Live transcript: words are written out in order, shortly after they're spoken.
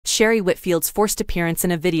Shereé Whitfield's forced appearance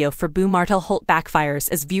in a video for Martell Holt backfires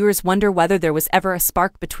as viewers wonder whether there was ever a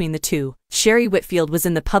spark between the two. Shereé Whitfield was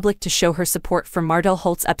in the public to show her support for Martell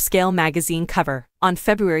Holt's Upscale magazine cover. On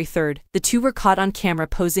February 3rd, the two were caught on camera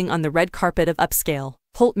posing on the red carpet of Upscale.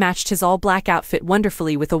 Holt matched his all-black outfit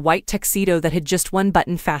wonderfully with a white tuxedo that had just one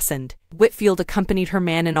button fastened. Whitfield accompanied her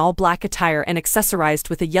man in all-black attire and accessorized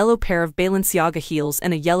with a yellow pair of Balenciaga heels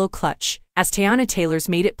and a yellow clutch. As Tiana Taylor's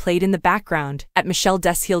Made It played in the background, Michelle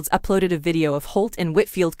Deshields uploaded a video of Holt and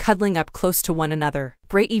Whitfield cuddling up close to one another.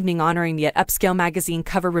 Great evening honoring the Upscale magazine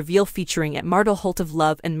cover reveal featuring Martell Holt of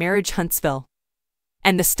Love and Marriage Huntsville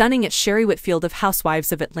and the stunning Shereé Whitfield of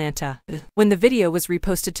Housewives of Atlanta. When the video was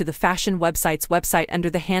reposted to the fashion website's website under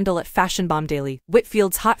the handle @FashionBombDaily,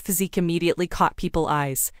 Whitfield's hot physique immediately caught people's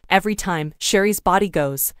eyes. Every time Shereé's body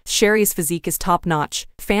goes, Shereé's physique is top-notch.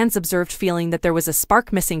 Fans observed feeling that there was a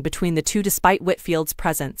spark missing between the two despite Whitfield's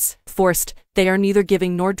presence. Forced, they are neither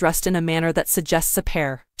giving nor dressed in a manner that suggests a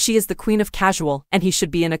pair. She is the queen of casual, and he should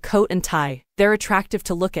be in a coat and tie. They're attractive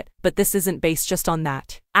to look at, but this isn't based just on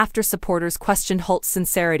that. After supporters questioned Holt's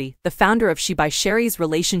sincerity, the founder of She by Shereé's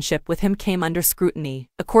relationship with him came under scrutiny.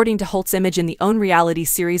 According to Holt's image in the own reality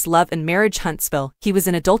series Love and Marriage Huntsville, he was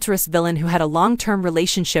an adulterous villain who had a long-term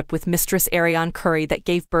relationship with Mistress Ariane Curry that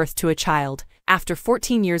gave birth to a child. After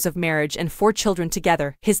 14 years of marriage and 4 children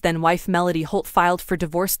together, his then-wife Melody Holt filed for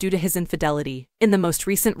divorce due to his infidelity. In the most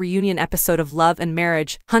recent reunion episode of Love and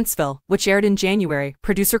Marriage Huntsville, which aired in January,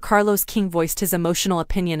 producer Carlos King voiced his emotional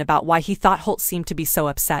opinion about why he thought Holt seemed to be so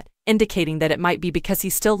upset, indicating that it might be because he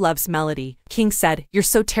still loves Melody. King said, "You're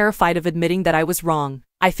so terrified of admitting that I was wrong.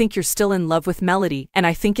 I think you're still in love with Melody, and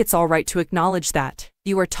I think it's all right to acknowledge that.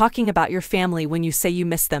 You are talking about your family when you say you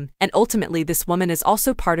miss them, and ultimately this woman is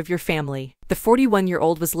also part of your family." The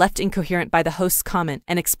 41-year-old was left incoherent by the host's comment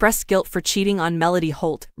and expressed guilt for cheating on Melody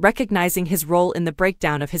Holt, recognizing his role in the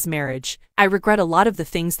breakdown of his marriage. "I regret a lot of the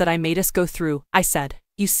things that I made us go through," I said.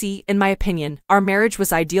 "You see, in my opinion, our marriage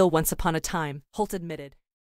was ideal once upon a time," Holt admitted.